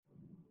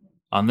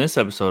On this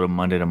episode of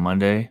Monday to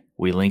Monday,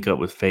 we link up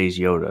with FaZe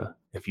Yoda.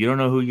 If you don't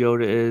know who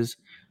Yoda is,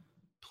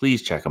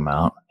 please check him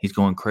out. He's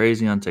going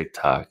crazy on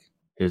TikTok.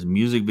 His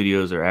music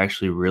videos are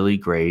actually really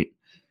great.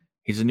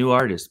 He's a new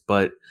artist,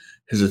 but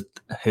his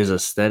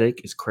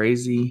aesthetic is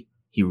crazy.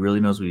 He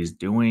really knows what he's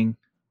doing.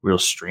 Real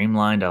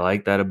streamlined. I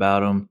like that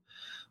about him.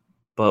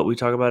 But we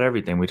talk about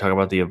everything. We talk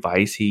about the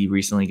advice he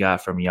recently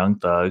got from Young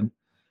Thug.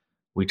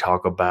 We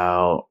talk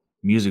about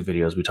music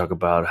videos. We talk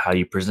about how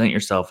you present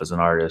yourself as an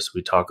artist.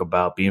 We talk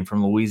about being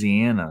from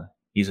Louisiana.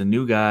 He's a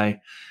new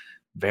guy,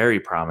 very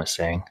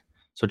promising.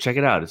 So check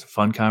it out. It's a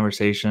fun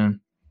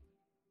conversation.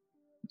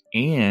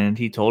 And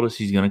he told us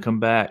he's going to come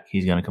back.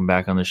 He's going to come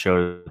back on the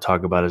show to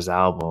talk about his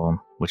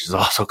album, which is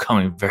also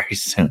coming very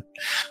soon.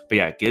 But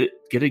yeah, get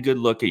a good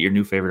look at your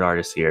new favorite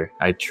artist here.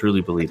 I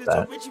truly believe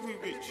that.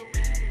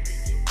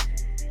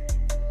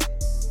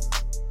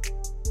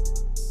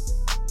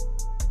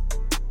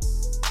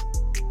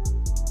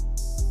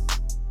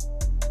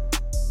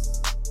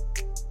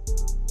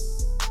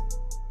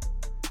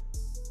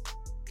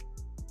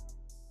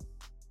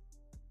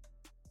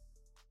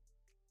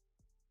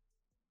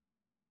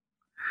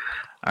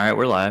 All right,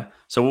 we're live.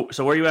 So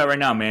where are you at right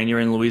now, man?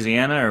 You're in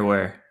Louisiana or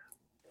where?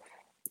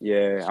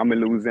 Yeah, I'm in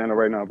Louisiana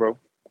right now, bro.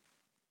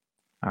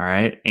 All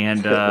right.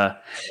 And,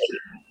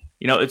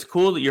 it's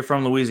cool that you're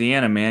from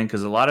Louisiana, man,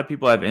 because a lot of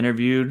people I've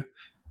interviewed,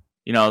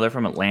 they're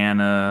from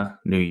Atlanta,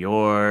 New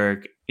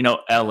York,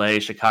 LA,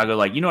 Chicago,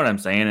 like, you know what I'm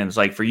saying? And it's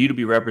like for you to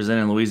be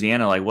representing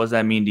Louisiana, like, what does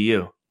that mean to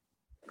you?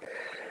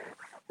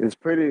 It's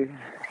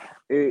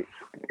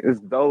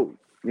dope.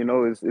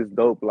 It's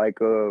dope, like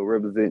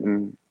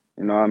representing,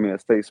 a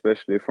state,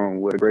 especially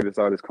from where the greatest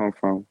artists come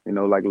from,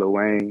 like Lil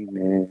Wayne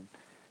and,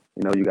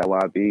 you got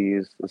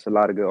YB. It's a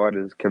lot of good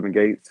artists, Kevin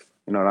Gates,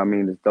 you know what I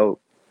mean? It's dope.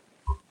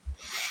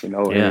 Yeah.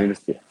 And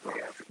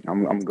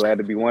I'm glad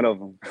to be one of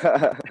them.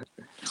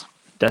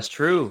 That's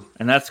true.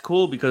 And that's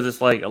cool because it's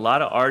like a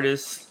lot of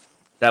artists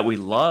that we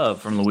love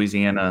from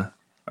Louisiana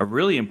are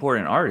really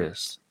important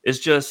artists.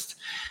 It's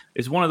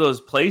one of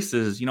those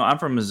places, I'm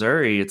from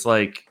Missouri. It's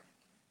like,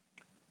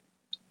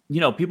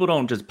 people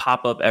don't just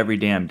pop up every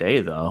damn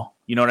day though.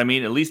 You know what I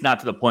mean? At least not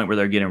to the point where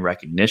they're getting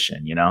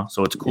recognition,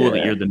 So it's cool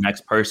that you're the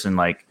next person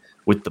like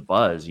with the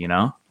buzz,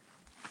 Yes,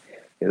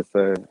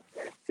 sir.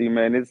 See,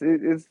 man, it's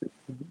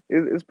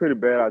pretty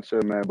bad out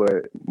here, man.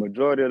 But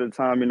majority of the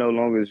time,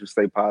 long as you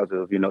stay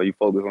positive, you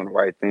focus on the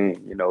right thing,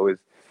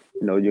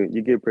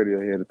 you get pretty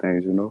ahead of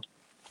things,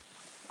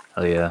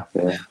 Hell yeah.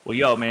 Well,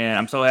 yo, man,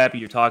 I'm so happy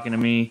you're talking to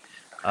me.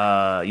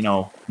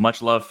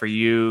 Much love for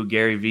you.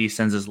 Gary V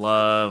sends his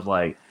love.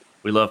 Like,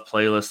 we love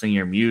playlisting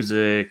your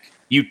music.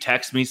 You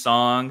text me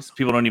songs.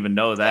 People don't even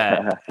know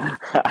that.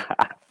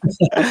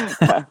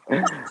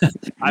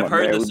 I've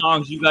heard the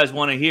songs you guys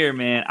want to hear,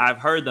 man. I've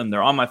heard them.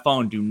 They're on my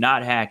phone. Do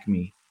not hack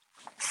me.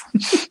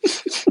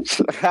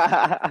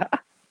 My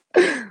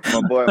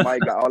boy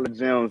Mike got all the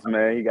gems,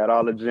 man. He got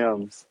all the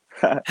gems.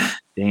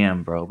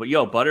 Damn, bro. But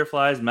yo,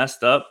 Butterflies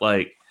messed up.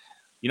 Like,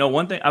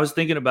 one thing I was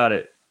thinking about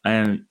it,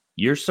 and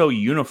you're so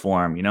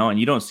uniform, and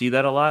you don't see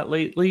that a lot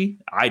lately.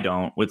 I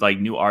don't with like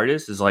new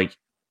artists is like,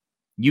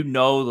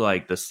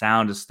 like the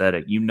sound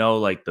aesthetic,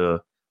 like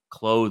the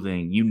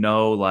clothing,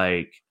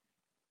 like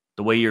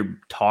the way you're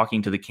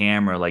talking to the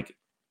camera, like,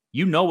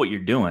 what you're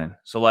doing.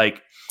 So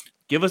like,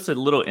 give us a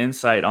little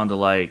insight onto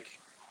like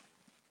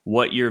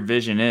what your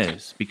vision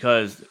is,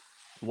 because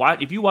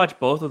if you watch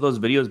both of those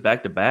videos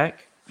back to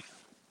back,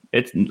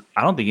 I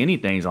don't think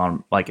anything's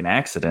on like an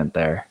accident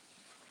there.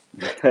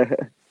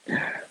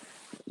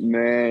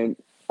 Man,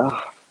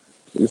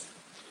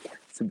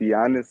 to be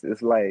honest,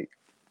 it's like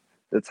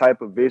the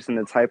type of vision,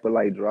 the type of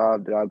like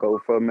drive that I go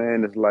for,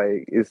 man. It's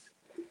like it's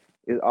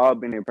all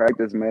been in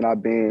practice, man.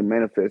 I've been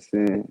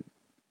manifesting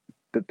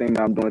the thing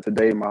that I'm doing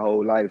today my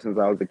whole life since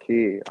I was a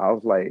kid. I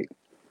was like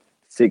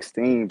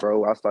 16,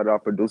 bro. I started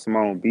off producing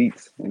my own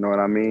beats. You know what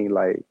I mean?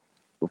 Like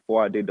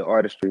before I did the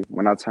artistry.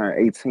 When I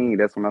turned 18,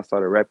 that's when I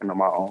started rapping on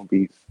my own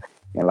beats,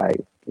 and like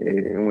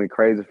it went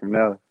crazy from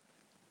there.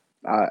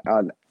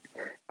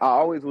 I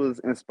always was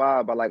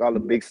inspired by like all the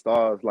big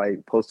stars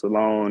like Post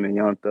Malone and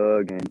Young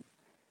Thug and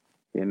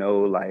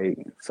like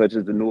such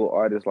as the newer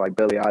artists like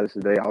Billie Eilish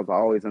today. I was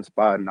always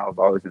inspired and I was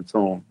always in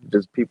tune.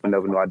 Just people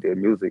never knew I did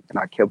music and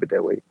I kept it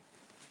that way.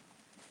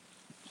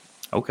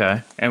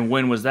 Okay. And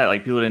when was that?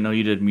 Like people didn't know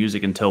you did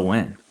music until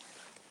when?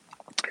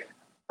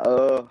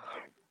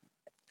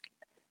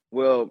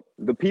 Well,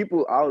 the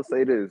people, I would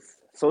say this,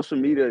 social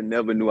media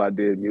never knew I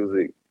did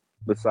music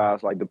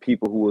besides like the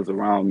people who was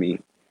around me,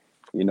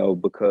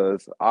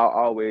 because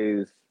I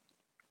was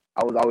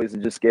always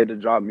just scared to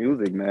drop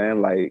music,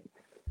 man. Like,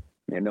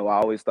 I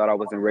always thought I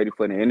wasn't ready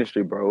for the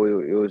industry, bro.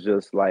 It was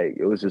just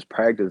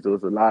practice. There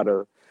was a lot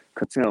of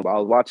contempt. I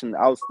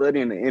was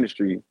studying the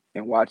industry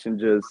and watching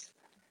just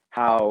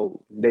how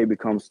they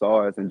become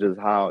stars and just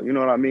how, you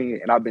know what I mean?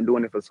 And I've been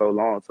doing it for so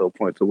long to a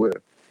point to where,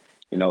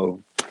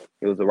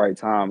 it was the right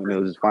time. And it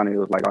was just funny. It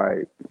was like, all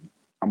right,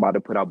 I'm about to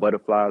put out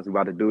Butterflies. We're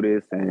about to do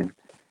this. And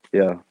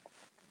yeah.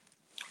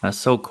 That's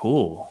so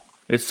cool.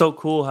 It's so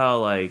cool how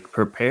like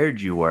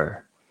prepared you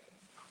were.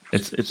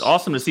 It's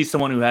awesome to see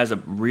someone who has a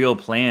real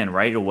plan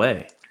right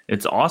away.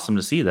 It's awesome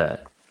to see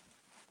that.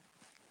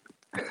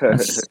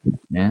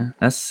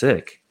 That's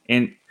sick.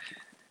 And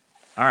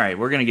all right,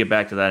 we're gonna get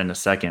back to that in a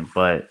second.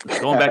 But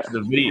going back to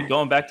the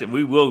video,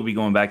 we will be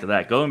going back to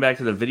that. Going back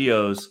to the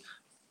videos,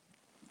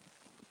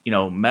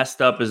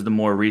 Messed Up is the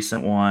more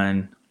recent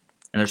one,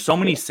 and there's so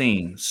many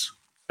scenes.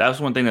 That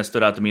was one thing that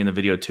stood out to me in the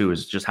video too,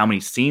 is just how many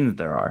scenes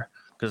there are.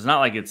 Because it's not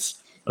like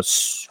it's a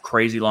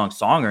crazy long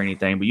song or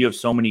anything, but you have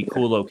so many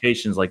cool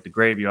locations like the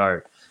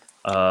graveyard,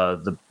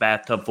 the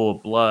bathtub full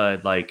of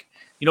blood, like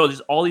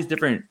there's all these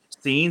different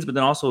scenes. But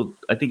then also,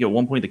 I think at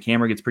one point the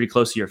camera gets pretty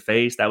close to your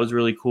face. That was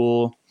really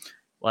cool.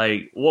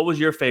 Like, what was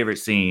your favorite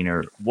scene,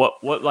 or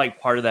what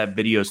like part of that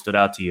video stood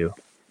out to you?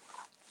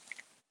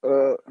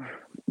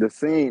 The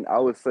scene, I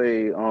would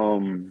say,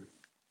 when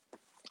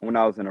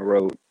I was in the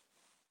road,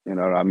 you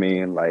know what I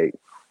mean? Like,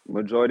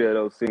 majority of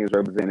those scenes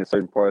represented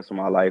certain parts of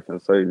my life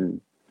and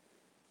certain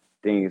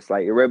things.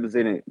 Like, it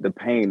represented the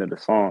pain of the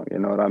song, you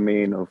know what I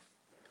mean? Of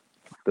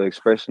the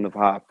expression of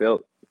how I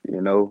felt,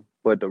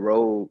 But the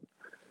road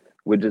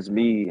with just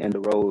me and the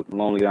road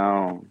lonely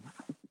down,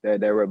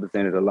 that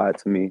represented a lot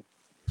to me.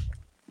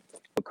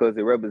 Because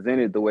it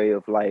represented the way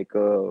of like,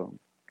 you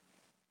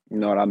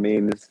know what I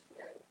mean?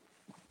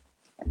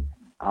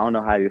 I don't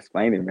know how to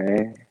explain it,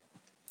 man.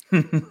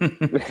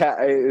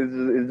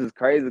 It's just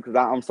crazy because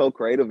I'm so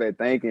creative at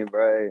thinking,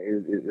 bro.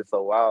 It's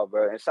so wild,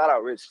 bro. And shout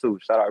out Rich too.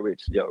 Shout out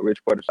Rich. Yo,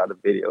 Rich Porter shot the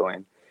video,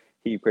 and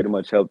he pretty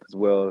much helped as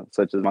well,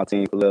 such as my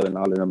team Khalil and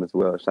all of them as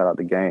well. Shout out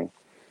the gang.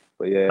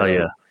 But yeah, oh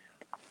yeah,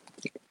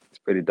 it's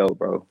pretty dope,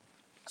 bro.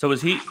 So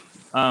was he,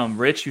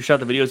 Rich, who shot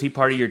the video? Is he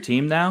part of your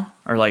team now,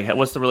 or like,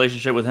 what's the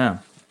relationship with him?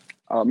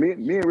 Me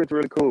and Rich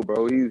really cool,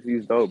 bro.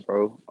 He's dope,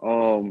 bro.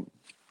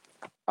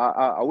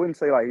 I wouldn't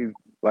say like he's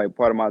like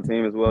part of my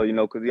team as well,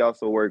 because he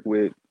also worked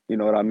with, you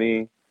know what I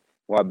mean,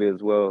 YB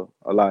as well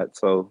a lot.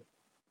 So,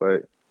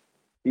 but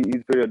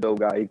he's pretty a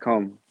dope guy. He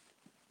come.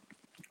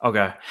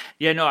 Okay.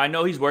 Yeah, no, I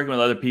know he's working with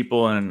other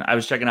people, and I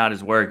was checking out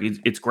his work.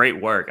 It's great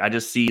work. I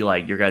just see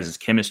like your guys'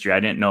 chemistry. I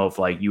didn't know if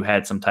like you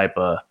had some type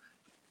of,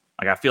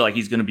 like, I feel like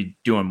he's going to be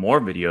doing more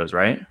videos,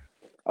 right?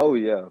 Oh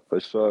yeah, for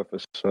sure,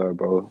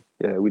 bro.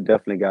 Yeah, we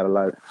definitely got a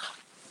lot.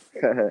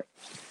 I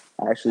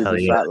actually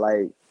just shot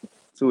like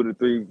 2 to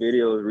 3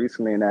 videos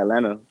recently in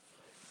Atlanta.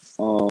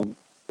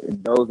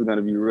 Those are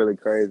gonna be really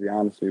crazy,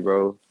 honestly,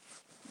 bro.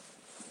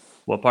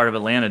 What part of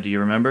Atlanta do you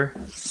remember?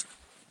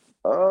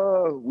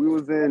 We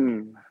was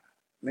in,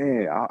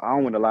 man, I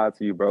don't want to lie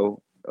to you,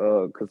 bro.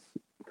 Cause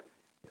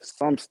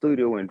some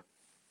studio in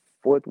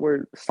Fort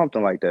Worth,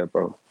 something like that,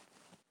 bro.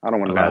 I don't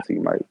want to lie to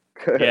you, Mike.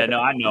 Yeah, no,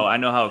 I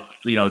know how,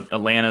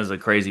 Atlanta's a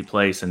crazy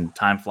place, and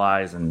time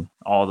flies, and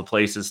all the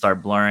places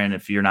start blurring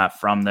if you're not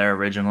from there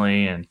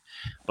originally.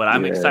 But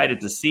I'm excited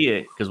to see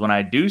it, because when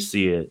I do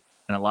see it,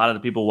 and a lot of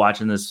the people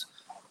watching this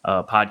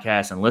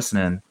podcast and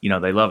listening,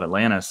 they love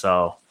Atlanta.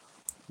 So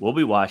we'll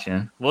be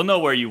watching. We'll know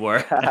where you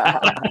were.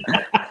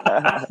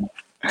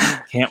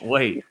 Can't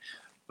wait.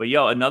 But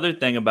yo, another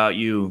thing about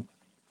you,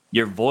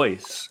 your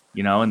voice,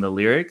 and the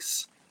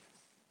lyrics,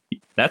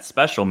 that's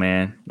special,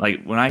 man.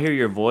 Like, when I hear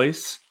your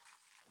voice,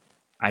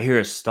 I hear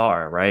a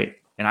star, right?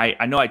 And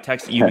I know I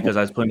texted you because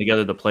I was putting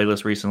together the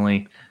playlist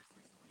recently.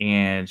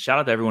 And shout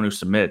out to everyone who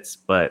submits,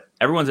 but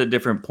everyone's at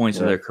different points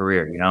of their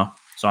career,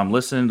 So I'm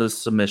listening to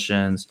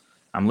submissions.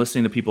 I'm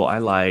listening to people I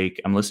like.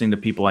 I'm listening to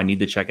people I need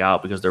to check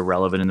out because they're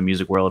relevant in the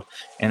music world.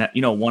 And,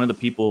 one of the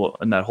people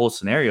in that whole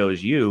scenario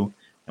is you.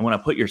 And when I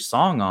put your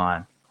song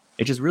on,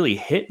 it just really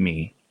hit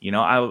me.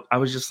 I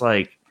was just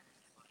like,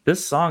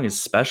 this song is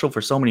special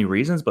for so many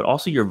reasons, but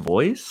also your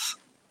voice.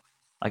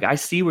 Like, I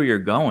see where you're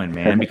going,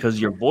 man, because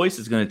your voice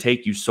is going to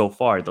take you so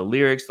far. The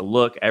lyrics, the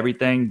look,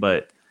 everything,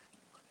 but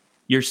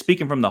you're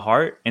speaking from the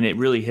heart, and it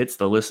really hits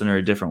the listener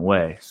a different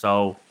way.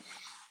 So,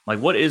 like,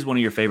 what is one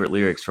of your favorite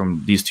lyrics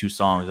from these 2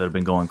 songs that have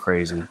been going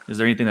crazy? Is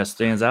there anything that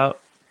stands out?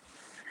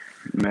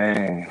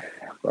 Man,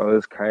 bro,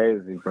 it's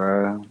crazy,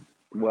 bro.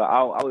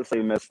 Well, I would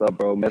say Messed Up,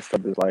 bro. Messed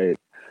Up is like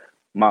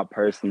my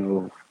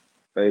personal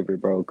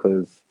favorite, bro,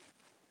 because,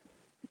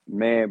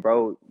 man,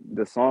 bro,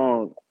 the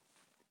song,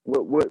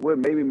 what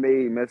maybe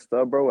made Messed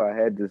Up, bro, I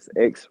had this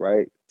ex,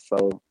 right?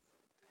 So,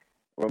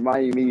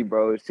 remind me,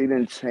 bro, she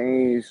didn't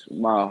change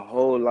my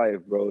whole life,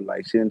 bro.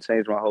 Like, she didn't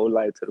change my whole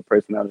life to the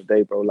person of the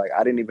day, bro. Like,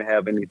 I didn't even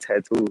have any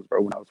tattoos,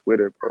 bro, when I was with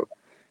her, bro.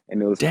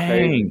 And it was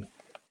crazy.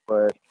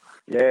 But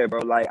yeah,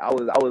 bro, like I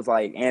was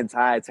like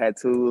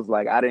anti-tattoos.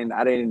 Like, I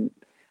didn't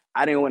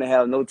want to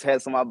have no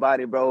tats on my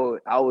body, bro.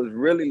 I was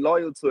really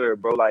loyal to her,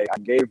 bro. Like, I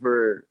gave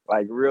her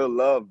like real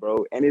love,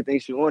 bro. Anything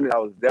she wanted, I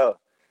was there.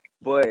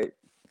 But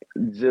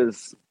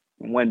just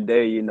one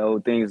day,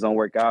 things don't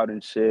work out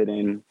and shit, and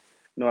you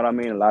know what I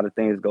mean? A lot of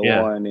things go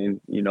on, and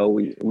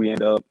we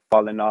end up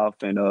falling off,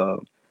 and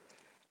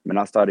when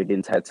I started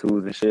getting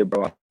tattoos and shit,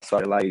 bro, I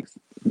started like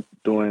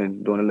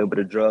doing a little bit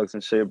of drugs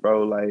and shit,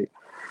 bro. Like,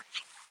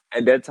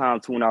 at that time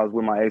too, when I was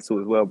with my ex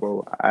too as well,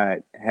 bro,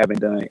 I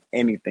haven't done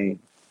anything,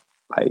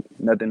 like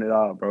nothing at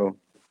all, bro.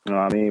 You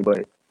know what I mean?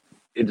 But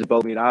it just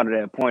broke me down to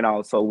that point. I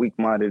was so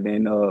weak-minded,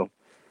 and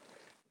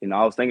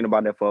I was thinking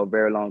about that for a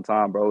very long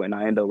time, bro, and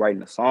I ended up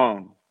writing a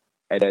song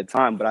at that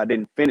time, but I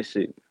didn't finish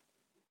it.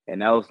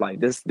 And that was like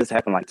this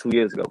happened like 2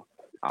 years ago.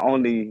 I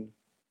only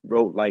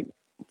wrote like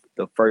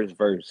the first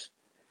verse,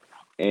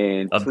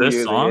 and Of 2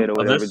 years ahead or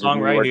whatever, this just song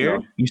me right working here?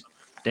 on. Yeah,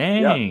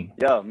 Dang.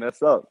 yeah,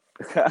 messed up.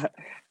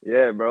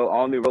 Yeah, bro. I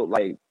only wrote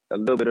like a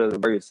little bit of the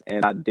verse,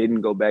 and I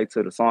didn't go back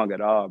to the song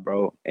at all,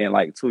 bro. And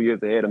like 2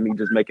 years ahead of me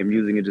just making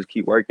music and just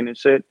keep working and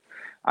shit,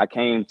 I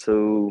came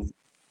to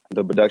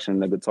the production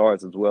and the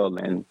guitars as well,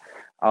 and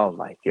I was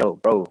like, yo,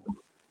 bro,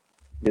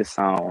 this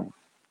sound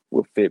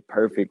will fit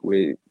perfect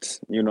with,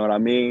 you know what I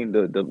mean,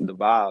 the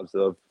vibes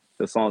of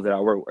the songs that I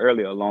wrote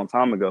earlier a long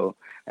time ago.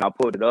 And I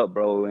pulled it up,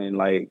 bro, and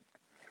like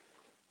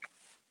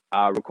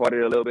I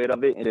recorded a little bit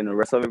of it, and then the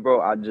rest of it,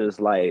 bro, I just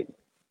like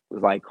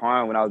was like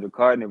crying when I was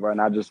recording it, bro, and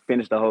I just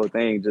finished the whole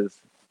thing,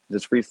 just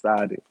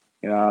freestyled it.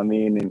 You know what I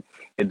mean? And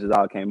it just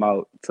all came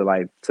out to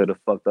the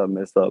fucked up,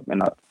 messed up,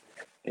 and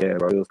yeah,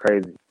 bro, it was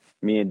crazy.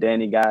 Me and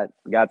Danny got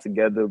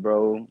together,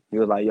 bro. He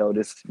was like, "Yo,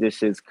 this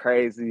shit's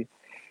crazy."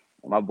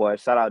 And my boy,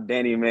 shout out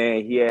Danny,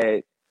 man.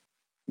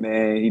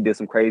 He did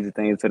some crazy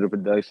things to the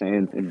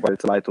production and brought it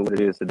to life to what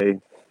it is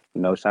today.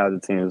 Shout out to the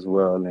team as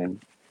well,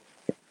 and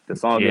the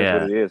song is what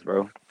Yeah. it is,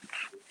 bro.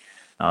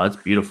 Oh, it's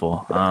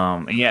beautiful.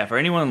 And yeah, for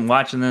anyone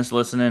watching this,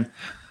 listening,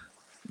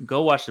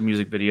 go watch the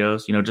music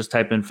videos. Just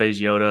type in FaZe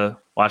Yoda,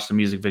 watch the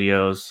music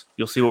videos.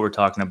 You'll see what we're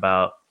talking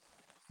about.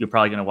 You're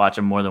probably going to watch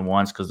them more than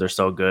once because they're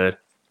so good.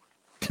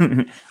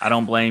 I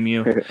don't blame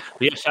you. But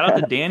yeah, shout out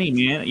to Danny,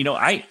 man.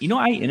 I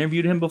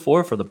interviewed him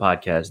before for the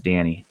podcast,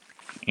 Danny.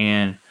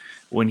 And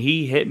when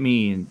he hit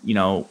me and,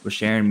 was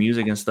sharing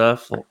music and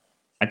stuff,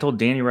 I told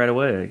Danny right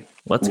away,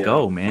 let's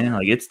go, man.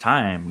 Like, it's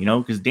time,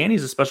 because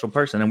Danny's a special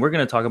person. And we're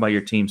going to talk about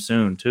your team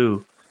soon,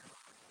 too.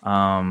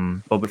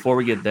 But before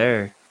we get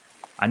there,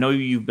 I know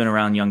you've been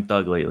around Young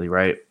Thug lately,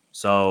 right?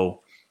 So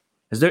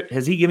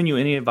has he given you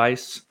any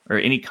advice or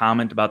any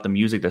comment about the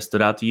music that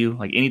stood out to you?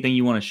 Like anything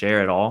you want to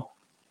share at all?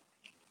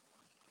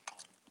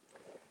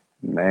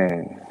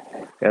 Man,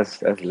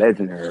 that's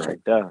legendary right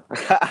there.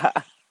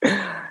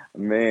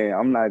 Man,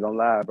 I'm not gonna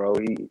lie, bro.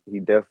 He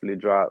definitely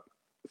dropped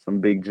some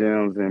big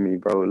gems in me,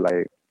 bro.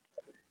 Like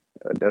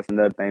that's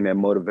another thing that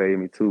motivated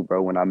me too,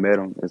 bro. When I met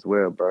him as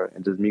well, bro,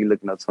 and just me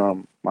looking up to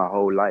him my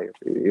whole life.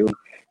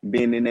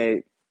 Being in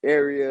that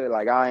area,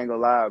 like I ain't gonna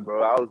lie,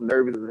 bro. I was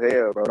nervous as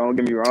hell, bro. Don't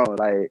get me wrong,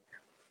 like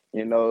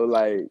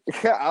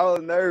I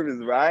was nervous,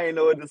 bro. I ain't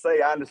know what to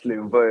say honestly,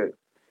 but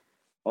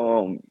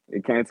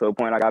it came to a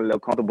point I got a little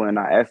comfortable, and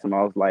I asked him.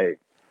 I was like,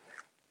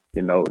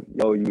 yo,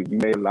 you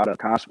made a lot of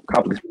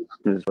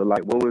accomplishments, but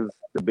like, what was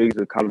the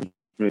biggest accomplishment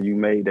you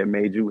made that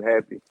made you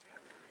happy?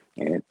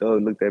 And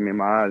Thug looked at me in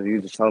my eyes. He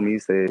just told me, he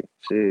said,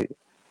 "Shit,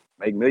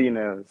 make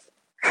millionaires."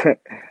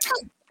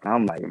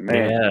 I'm like,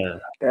 man, Yeah,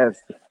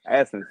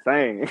 that's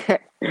insane.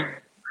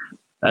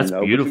 that's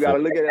But you beautiful. gotta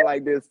look at it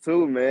like this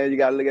too, man. You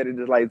gotta look at it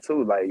just like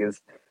too. Like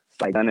it's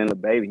like Gunna and Lil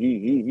Baby.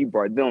 He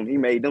brought them. He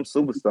made them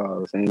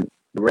superstars, and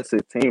the rest of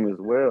the team as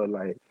well.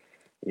 Like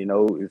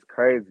it's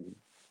crazy.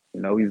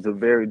 He's a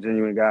very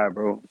genuine guy,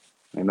 bro.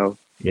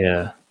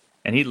 Yeah,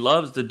 and he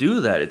loves to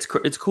do that.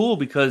 It's cool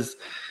because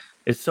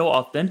it's so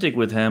authentic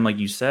with him, like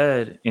you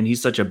said, and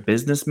he's such a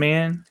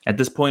businessman at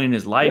this point in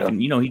his life. Yeah. And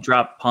he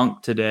dropped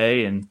Punk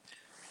today, and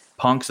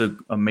Punk's an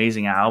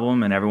amazing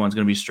album, and everyone's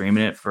going to be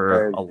streaming it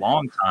for a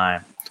long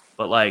time.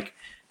 But like,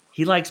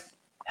 he likes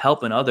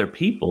helping other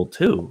people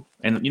too.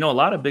 And a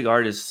lot of big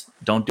artists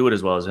don't do it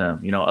as well as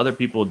him. Other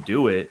people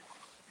do it,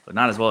 but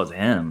not as well as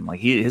him. Like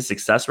his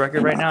success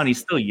record right now, and he's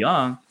still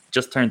young,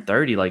 just turned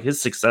 30. Like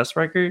his success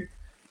record,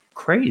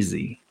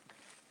 crazy.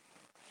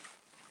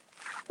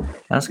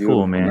 That's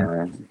cool,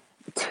 man.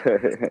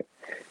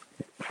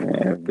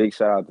 Man, big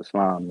shout out to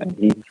Slime,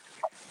 man.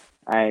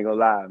 I ain't gonna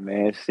lie,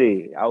 man.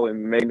 Shit, I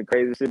wouldn't be making the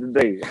crazy shit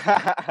today.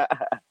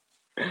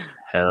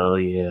 Hell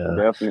yeah.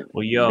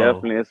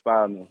 Definitely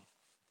inspired me.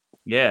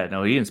 Yeah,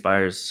 no, he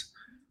inspires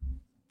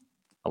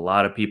a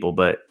lot of people,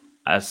 but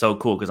that's so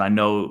cool because I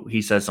know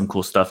he says some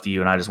cool stuff to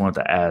you, and I just wanted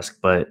to ask.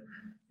 But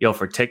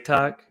for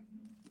TikTok,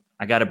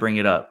 I got to bring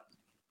it up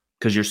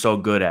because you're so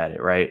good at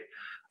it, right?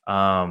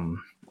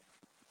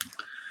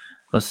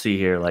 Let's see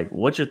here. Like,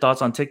 what's your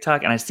thoughts on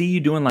TikTok? And I see you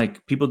doing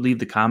like people leave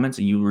the comments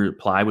and you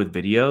reply with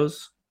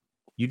videos.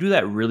 You do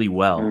that really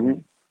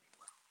well,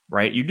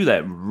 right? You do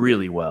that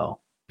really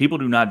well. People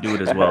do not do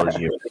it as well as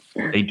you.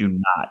 They do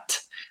not.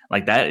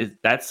 Like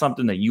that's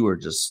something that you are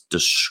just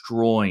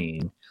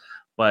destroying.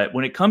 But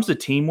when it comes to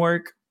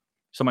teamwork,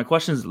 so my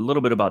question is a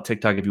little bit about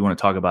TikTok if you want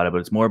to talk about it,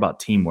 but it's more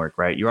about teamwork,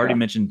 right? You already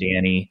mentioned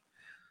Danny.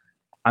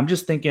 I'm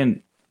just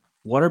thinking,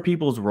 what are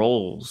people's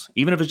roles?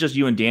 Even if it's just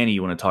you and Danny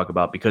you want to talk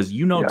about, because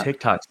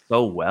TikTok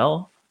so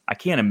well. I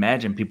can't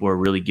imagine people are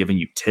really giving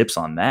you tips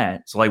on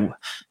that. So like,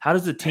 how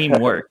does the team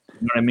work?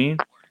 You know what I mean?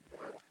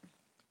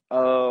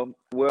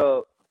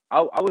 Well,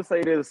 I would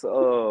say this.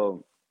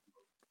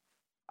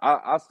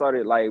 I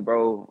started like,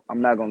 bro,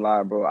 I'm not gonna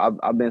lie, bro.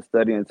 I've been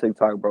studying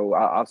TikTok, bro.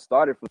 I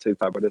started from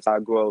TikTok, but that's how I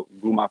grew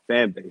my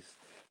fan base.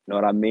 You know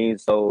what I mean?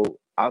 So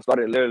I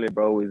started literally,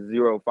 bro, with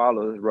 0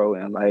 followers, bro,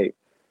 and like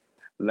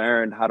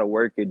learned how to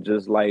work it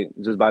just by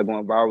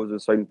going viral in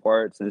certain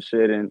parts and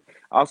shit. And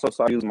I also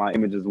started using my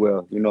image as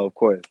well. You know, of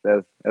course,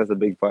 that's a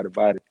big part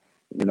about it.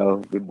 You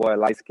know, the boy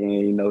light skin,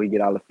 you know, he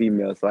get all the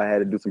females, so I had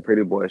to do some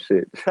pretty boy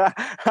shit.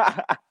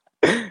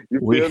 You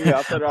We, feel me?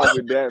 I started off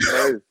with that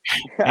first.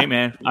 hey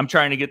man, I'm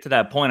trying to get to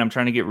that point. I'm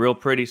trying to get real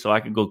pretty so I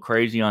can go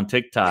crazy on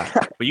TikTok.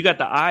 But you got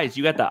the eyes.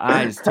 You got the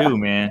eyes too,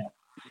 man.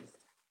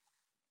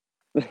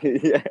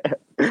 Yeah.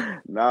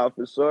 Nah,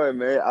 for sure,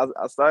 man.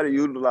 I started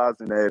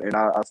utilizing that, and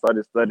I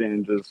started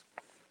studying just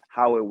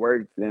how it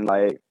worked, and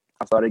like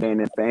I started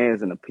gaining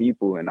fans and the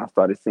people, and I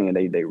started seeing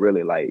they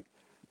really liked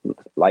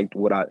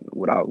what I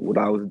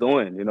was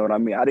doing. You know what I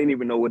mean? I didn't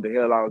even know what the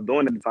hell I was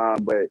doing at the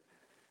time, but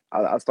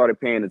I started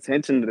paying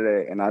attention to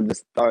that, and I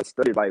just started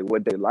studying like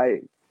what they like.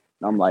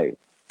 And I'm like,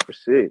 oh,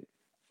 shit,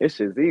 this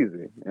shit's easy.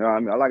 You know what I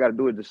mean? All I gotta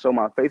do is just show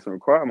my face and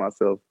record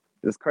myself.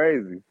 It's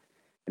crazy.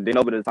 And then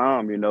over the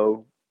time, you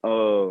know,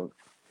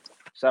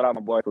 shout out my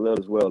boy Khalil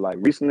as well. Like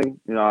recently,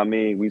 you know what I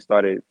mean? He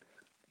started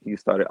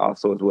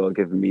also as well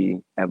giving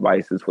me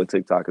advices for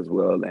TikTok as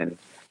well, and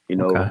you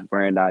know, Okay.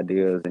 brand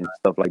ideas and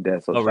stuff like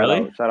that. So Oh,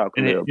 really? shout out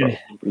And Khalil, bro. his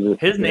Yeah,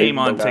 he's name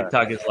a on dope guy.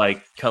 TikTok is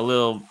like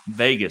Khalil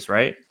Vegas,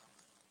 right?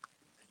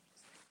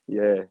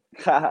 Yeah.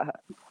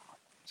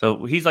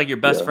 So he's like your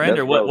best Yeah, friend,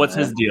 that's or bro, what's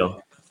his man.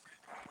 deal?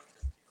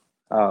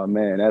 Oh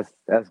man,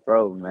 that's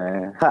bro,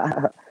 man.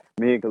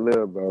 Me and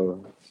Khalil,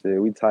 bro.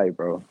 Shit, we tight,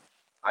 bro.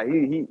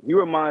 He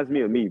reminds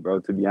me of me, bro,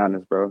 to be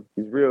honest, bro.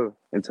 He's real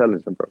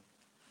intelligent, bro.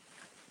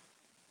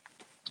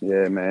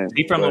 Yeah, man. Is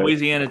he from But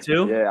Louisiana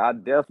too? yeah, I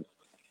definitely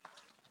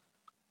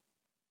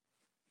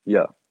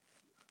yeah.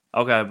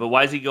 Okay, but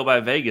why does he go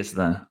by Vegas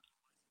then?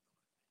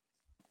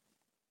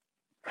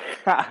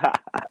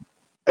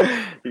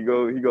 He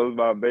goes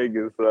by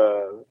Vegas.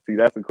 See,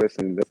 that's a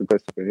question. That's a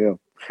question for him.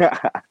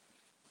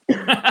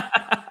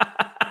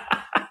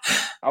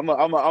 I'm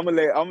gonna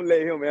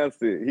let him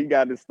answer it. He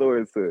got the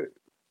story to it.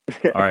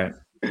 All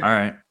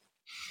right.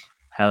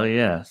 Hell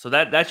yeah. So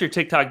that's your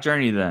TikTok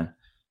journey then.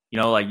 You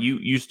know, like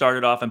you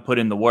started off and put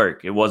in the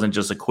work. It wasn't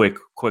just a quick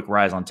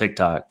rise on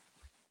TikTok.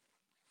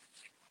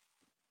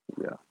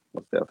 Yeah,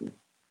 most definitely.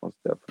 All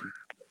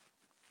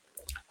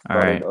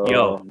Started right.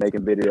 Yo,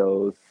 making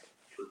videos.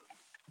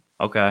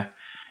 okay.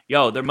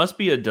 Yo, there must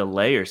be a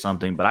delay or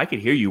something, but I could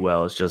hear you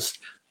well. It's just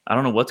I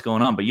don't know what's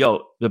going on. But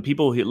yo, the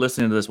people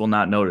listening to this will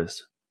not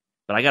notice.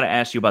 But I got to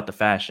ask you about the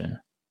fashion.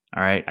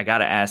 All right, I got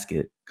to ask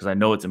it because I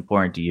know it's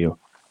important to you.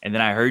 And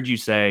then I heard you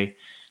say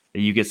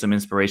that you get some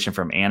inspiration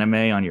from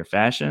anime on your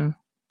fashion.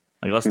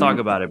 Like, let's talk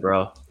about it,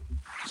 bro.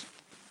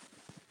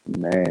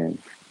 Man,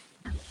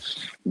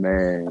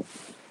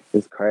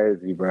 it's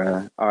crazy,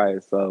 bro. All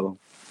right, so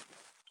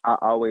I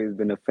always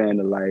been a fan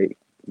of like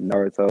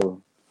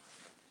Naruto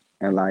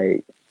and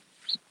like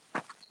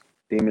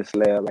Demon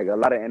Slayer, like a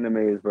lot of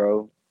animes,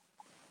 bro.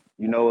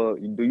 You know,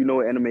 do you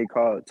know an anime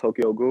called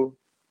Tokyo Ghoul?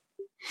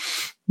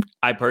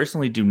 I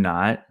personally do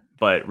not,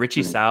 but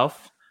Richie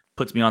South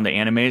puts me on the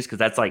animes because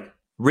that's like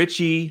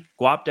Richie,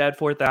 Guap Dad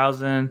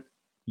 4000,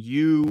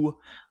 you,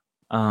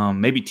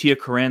 maybe Tia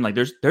Corinne. Like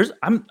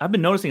I've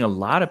been noticing a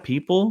lot of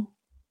people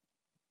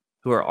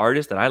who are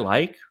artists that I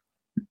like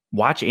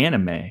watch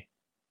anime.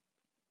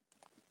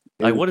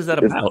 Like, what is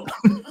that about?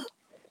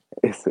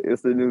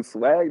 It's a new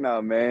swag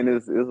now, man.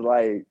 It's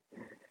like,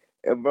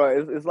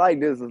 bro, it's like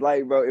this. It's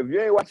like, bro, if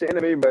you ain't watching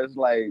anime, bro, it's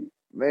like,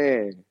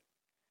 man,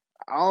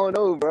 I don't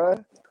know,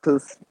 bro,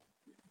 because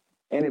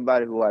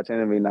anybody who watch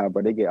anime now,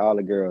 bro, they get all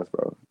the girls,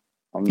 bro.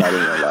 I'm not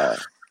even gonna lie.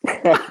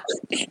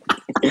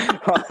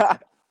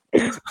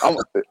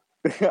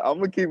 I'm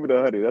gonna keep it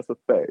 100. That's a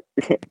fact.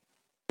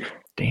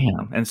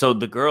 Damn. And so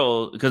the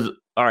girl, because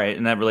all right,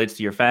 and that relates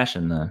to your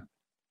fashion then.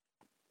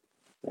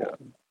 Yeah.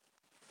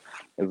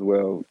 As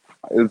well.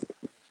 It's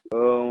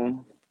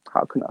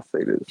how can I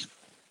say this?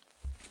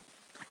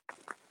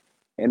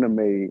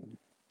 Anime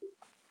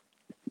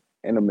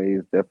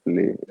is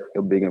definitely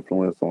a big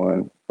influence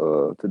on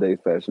today's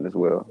fashion as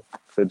well,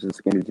 such as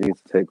skinny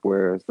jeans, tech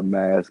wears, the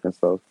mask and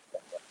stuff.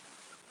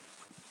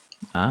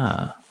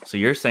 Ah, so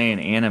you're saying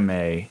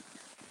anime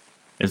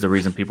is the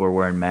reason people are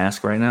wearing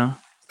masks right now?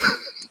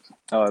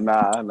 Oh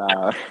nah.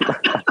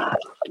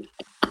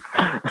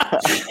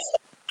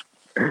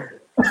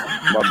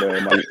 My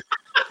bad,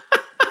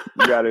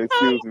 you gotta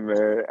excuse me,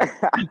 man.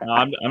 No,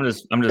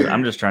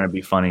 I'm just trying to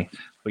be funny.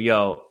 But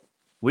yo,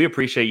 we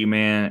appreciate you,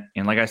 man.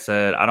 And like I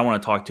said, I don't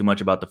want to talk too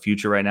much about the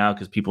future right now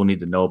because people need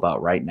to know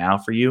about right now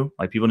for you.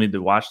 Like people need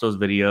to watch those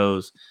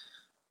videos.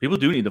 People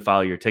do need to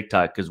follow your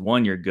TikTok because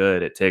one, you're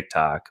good at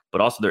TikTok,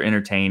 but also they're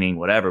entertaining,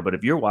 whatever. But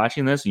if you're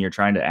watching this and you're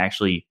trying to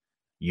actually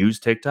use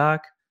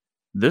TikTok,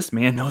 this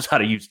man knows how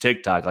to use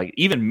TikTok. Like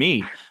even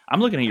me, I'm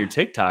looking at your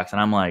TikToks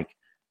and I'm like,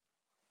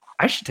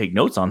 I should take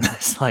notes on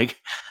this.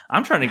 Like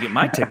I'm trying to get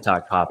my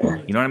TikTok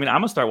popping. You know what I mean? I'm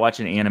gonna start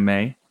watching anime.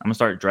 I'm gonna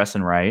start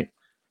dressing right.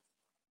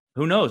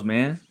 Who knows,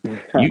 man?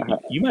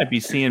 You might be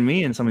seeing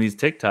me in some of these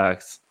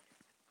TikToks.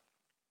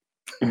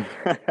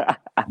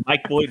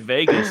 Mike Boyd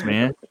Vegas,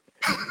 man.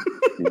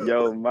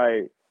 Yo,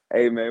 Mike.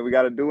 Hey, man, we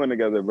got to do one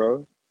together,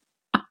 bro.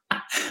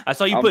 I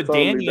saw you I'm put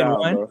totally Danny in down,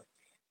 one. bro.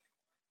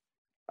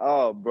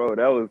 Oh, bro,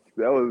 that was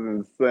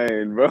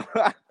insane, bro.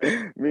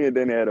 Me and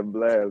Danny had a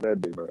blast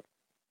that day, bro.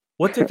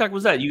 What TikTok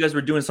was that? You guys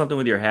were doing something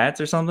with your hats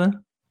or something?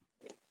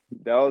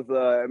 That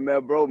was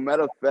man, bro.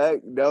 Matter of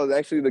fact, that was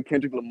actually the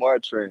Kendrick Lamar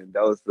trend.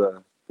 That was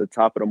the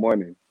top of the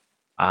morning.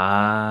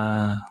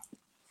 Ah,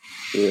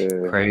 Yeah,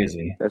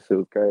 crazy. that shit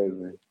was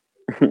crazy.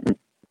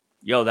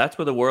 Yo, that's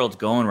where the world's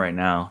going right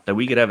now. That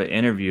we could have an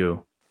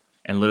interview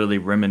and literally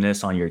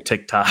reminisce on your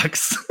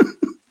TikToks.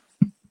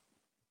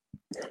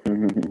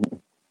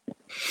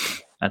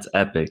 That's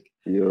epic.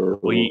 Yo,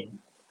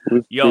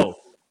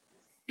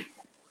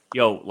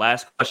 Yo,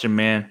 last question,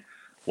 man.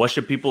 What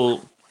should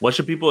people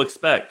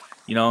expect?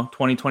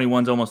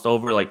 2021's almost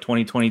over, like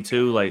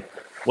 2022. Like,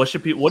 what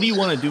do you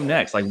want to do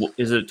next? Like,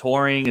 is it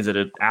touring? Is it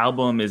an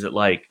album? Is it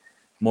like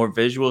more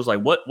visuals?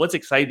 Like, what's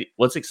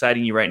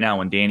exciting you right now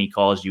when Danny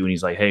calls you and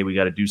he's like, hey, we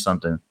got to do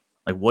something?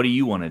 Like, what do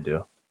you want to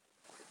do?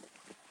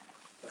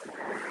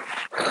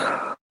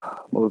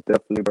 most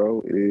definitely,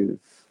 bro. Is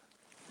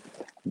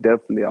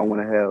definitely I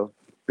want to have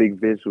big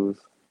visuals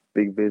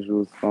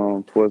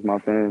towards my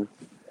fans.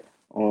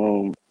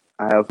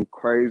 I have some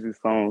crazy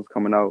songs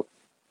coming out.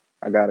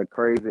 I got a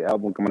crazy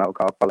album coming out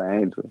called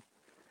Fallen Angel.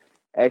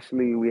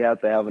 Actually, we have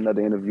to have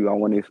another interview. I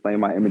want to explain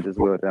my image as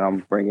well that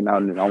I'm bringing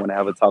out, and I want to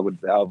have a talk with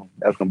this album.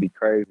 That's gonna be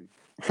crazy.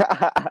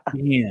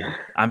 Yeah,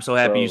 I'm so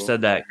happy you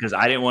said that because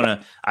I didn't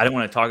want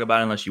to talk about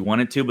it unless you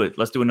wanted to. But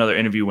let's do another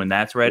interview when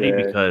that's ready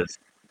because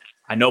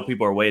I know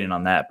people are waiting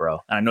on that, bro.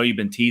 And I know you've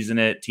been teasing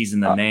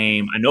the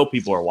name. I know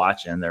people are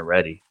watching. They're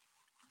ready.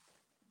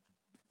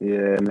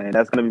 Yeah, man,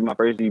 that's gonna be my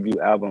first debut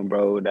album,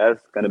 bro.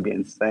 That's gonna be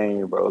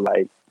insane, bro.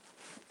 Like,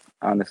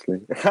 honestly.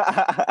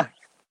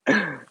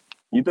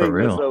 You think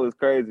this show is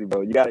crazy,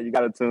 bro. You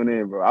gotta tune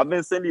in, bro. I've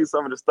been sending you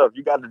some of the stuff.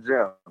 You got the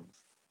gems.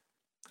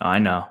 Oh, I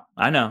know.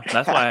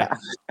 That's why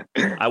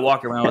I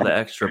walk around with an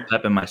extra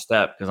pep in my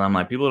step because I'm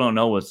like, people don't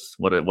know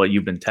what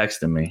you've been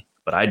texting me,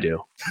 but I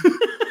do.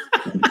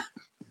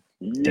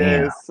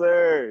 Yes,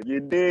 sir. You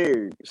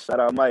did. Shout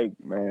out Mike,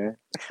 man.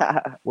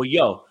 Well,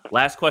 yo,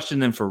 last question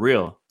then for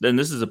real. Then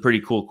this is a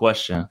pretty cool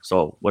question.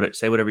 So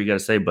say whatever you got to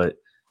say, but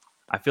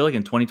I feel like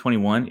in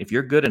 2021, if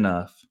you're good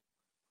enough,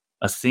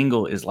 a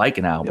single is like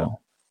an album,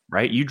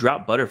 right? You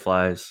drop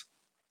Butterflies.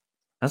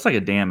 That's like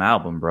a damn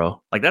album,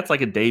 bro. Like that's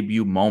like a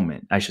debut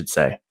moment, I should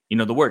say.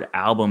 The word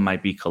album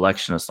might be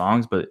collection of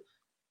songs, but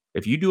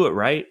if you do it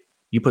right,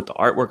 you put the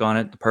artwork on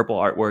it, the purple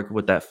artwork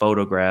with that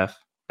photograph.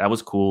 That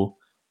was cool.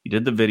 You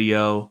did the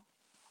video.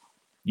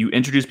 You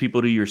introduce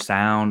people to your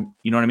sound.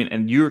 You know what I mean?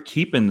 And you're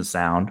keeping the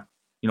sound.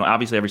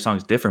 Obviously every song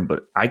is different,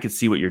 but I could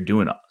see what you're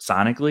doing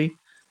sonically.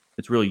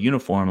 It's really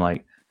uniform.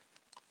 Like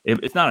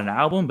it's not an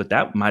album, but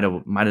that might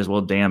as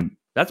well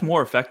that's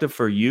more effective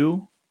for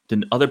you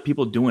than other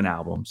people doing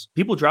albums.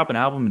 People drop an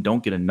album and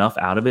don't get enough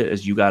out of it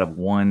as you got of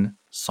one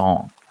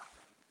song.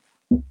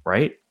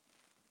 Right?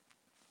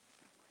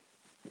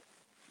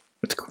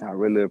 I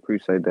really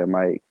appreciate that,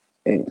 Mike.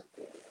 And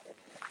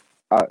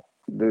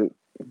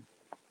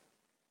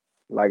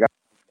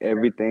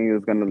everything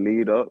is gonna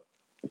lead up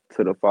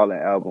to the Fallen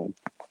album.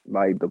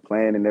 Like the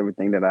plan and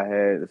everything that I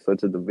had,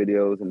 such as the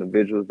videos and the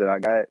visuals that I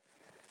got,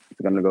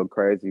 it's gonna go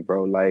crazy,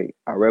 bro. Like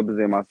I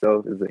represent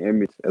myself as an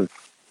image as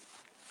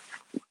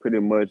pretty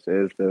much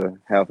as the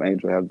half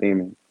angel, half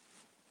demon.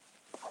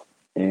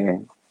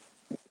 And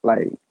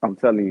like I'm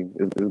telling you,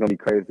 it's gonna be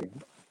crazy.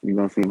 You're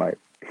gonna see Mike.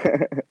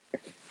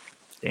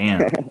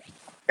 Damn.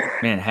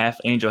 Man, half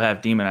angel,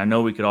 half demon. I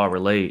know we could all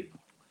relate.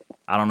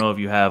 I don't know if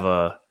you have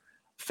a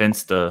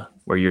Finsta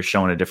where you're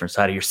showing a different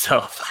side of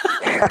yourself.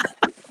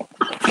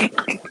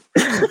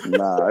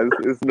 Nah,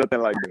 it's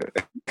nothing like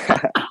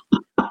that.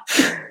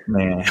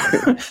 Man.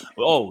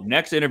 Oh,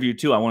 next interview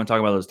too. I want to talk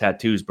about those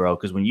tattoos, bro.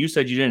 Because when you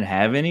said you didn't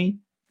have any,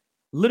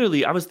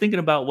 literally, I was thinking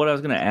about what I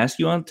was going to ask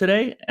you on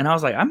today. And I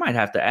was like, I might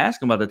have to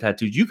ask him about the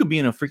tattoos. You could be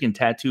in a freaking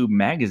tattoo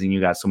magazine. You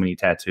got so many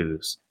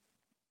tattoos.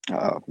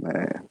 Oh,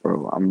 man,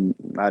 bro. I'm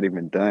not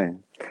even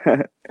done.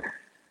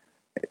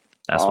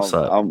 That's what's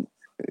up.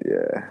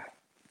 Yeah.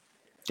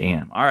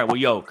 Damn. All right. Well,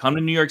 yo, come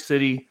to New York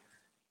City.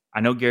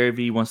 I know Gary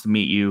Vee wants to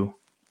meet you.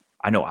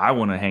 I know I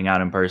want to hang out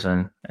in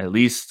person, at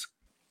least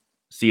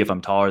see if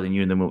I'm taller than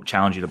you, and then we'll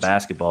challenge you to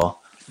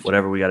basketball.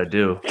 Whatever we got to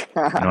do. You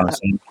know what I'm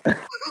saying?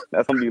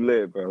 That's going to be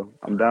lit, bro.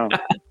 I'm down.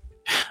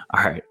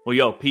 All right. Well,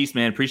 yo, peace,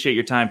 man. Appreciate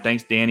your time.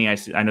 Thanks, Danny.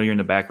 I know you're in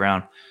the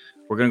background.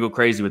 We're going to go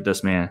crazy with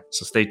this, man.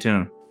 So stay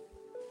tuned.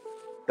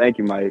 Thank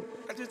you, Mike.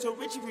 I just told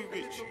Richie we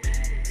rich.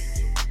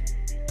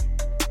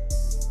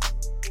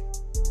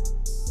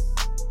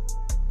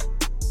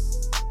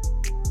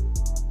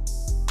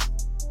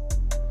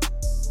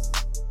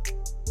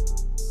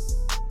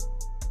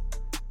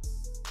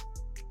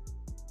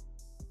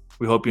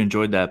 We hope you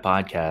enjoyed that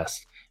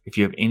podcast. If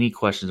you have any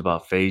questions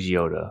about FaZe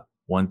Yoda,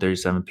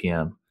 1:37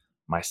 p.m.,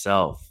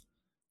 myself,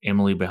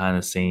 Emily behind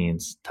the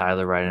scenes,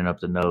 Tyler writing up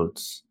the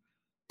notes,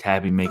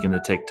 Tabby making the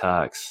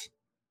TikToks.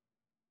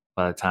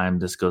 By the time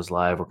this goes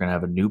live, we're going to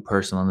have a new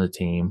person on the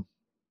team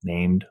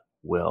named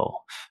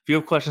Will. If you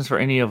have questions for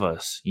any of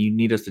us, you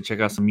need us to check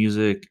out some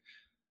music,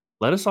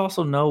 let us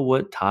also know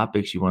what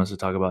topics you want us to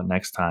talk about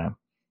next time.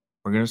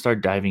 We're going to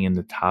start diving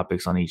into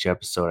topics on each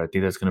episode. I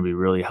think that's going to be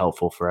really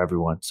helpful for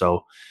everyone.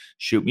 So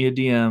shoot me a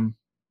DM,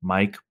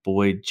 Mike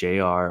Boyd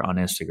JR on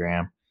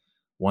Instagram,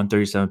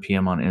 1:37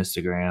 p.m. on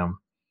Instagram.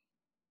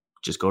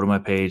 Just go to my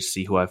page,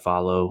 see who I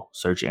follow,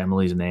 search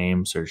Emily's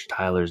name, search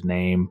Tyler's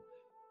name,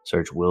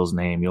 search Will's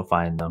name. You'll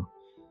find them.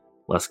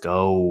 Let's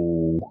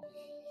go.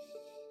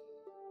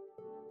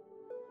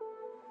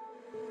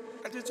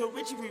 I just told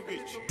Richie we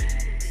rich.